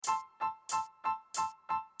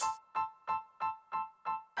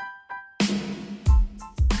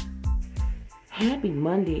Happy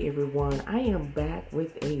Monday, everyone. I am back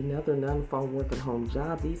with another non-phone work at home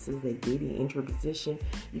job. This is a daily entry position.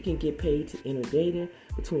 You can get paid to enter data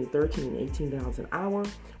between $13 and $18 an hour.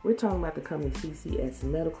 We're talking about the company CCS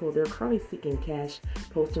Medical. They're currently seeking cash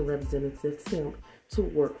posting representative temp to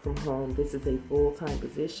work from home. This is a full-time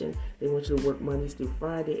position. They want you to work Mondays through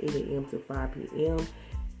Friday, 8 a.m. to 5 p.m.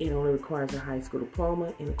 It only requires a high school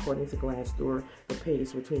diploma, and according to Glassdoor, the pay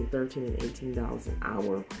is between $13 and $18 an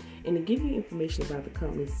hour. And to give you information about the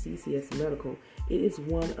company CCS Medical, it is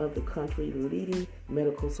one of the country's leading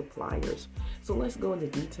medical suppliers. So let's go into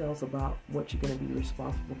details about what you're going to be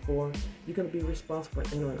responsible for. You're going to be responsible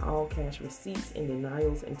for entering all cash receipts and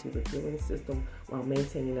denials into the billing system while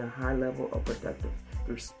maintaining a high level of productive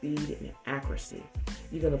through speed and accuracy.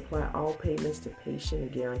 You're going to apply all payments to patient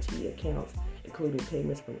and guarantee accounts, including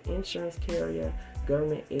payments from insurance carrier,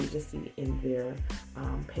 government agency, and their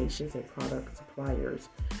patients and product suppliers.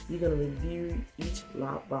 You're going to review each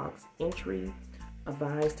lockbox entry,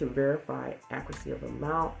 advise to verify accuracy of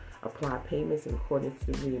amount, apply payments in accordance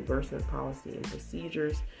to reimbursement policy and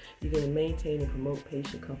procedures. You're going to maintain and promote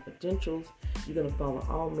patient confidentials. You're going to follow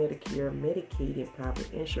all Medicare, Medicaid, and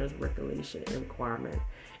private insurance regulation and requirement.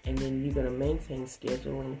 And then you're going to maintain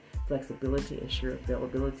scheduling, flexibility, ensure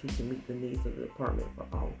availability to meet the needs of the department for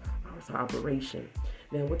all hours of operation.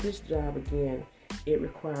 Now, with this job, again, it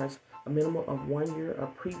requires a minimum of 1 year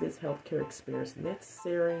of previous healthcare experience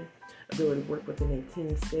necessary, ability to work within a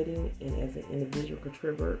team setting, and as an individual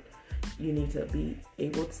contributor, you need to be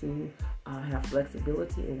able to have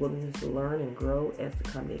flexibility and willingness to learn and grow as the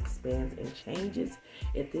company expands and changes.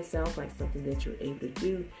 If this sounds like something that you're able to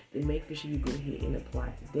do, then make sure you go ahead and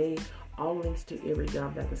apply today. All links to every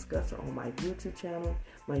job that I discuss are on my YouTube channel.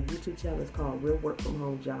 My YouTube channel is called Real Work From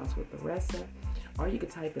Home Jobs with Theresa. Or you can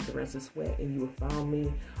type in Theresa Sweat and you will find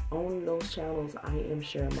me. On those channels, I am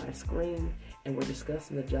sharing my screen and we're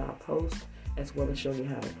discussing the job post as well as showing you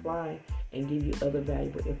how to apply and give you other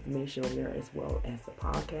valuable information on there as well as the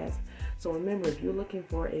podcast. So remember, if you're looking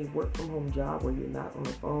for a work from home job where you're not on the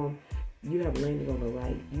phone, you have landed on the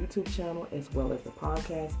right YouTube channel as well as the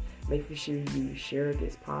podcast. Make sure you share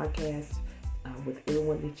this podcast with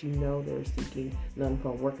everyone that you know that are seeking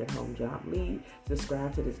non-phone work at home job lead.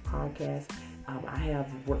 Subscribe to this podcast. I have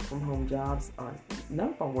work from home jobs or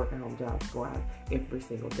non-phone work at home jobs go out every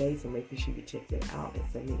single day, so make sure you check that out at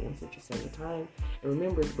 7 a.m. Central Standard Time. And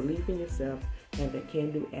remember, believe in yourself, have that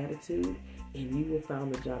can-do attitude, and you will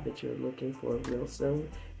find the job that you're looking for real soon.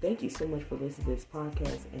 Thank you so much for listening to this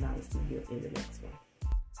podcast, and I will see you in the next one.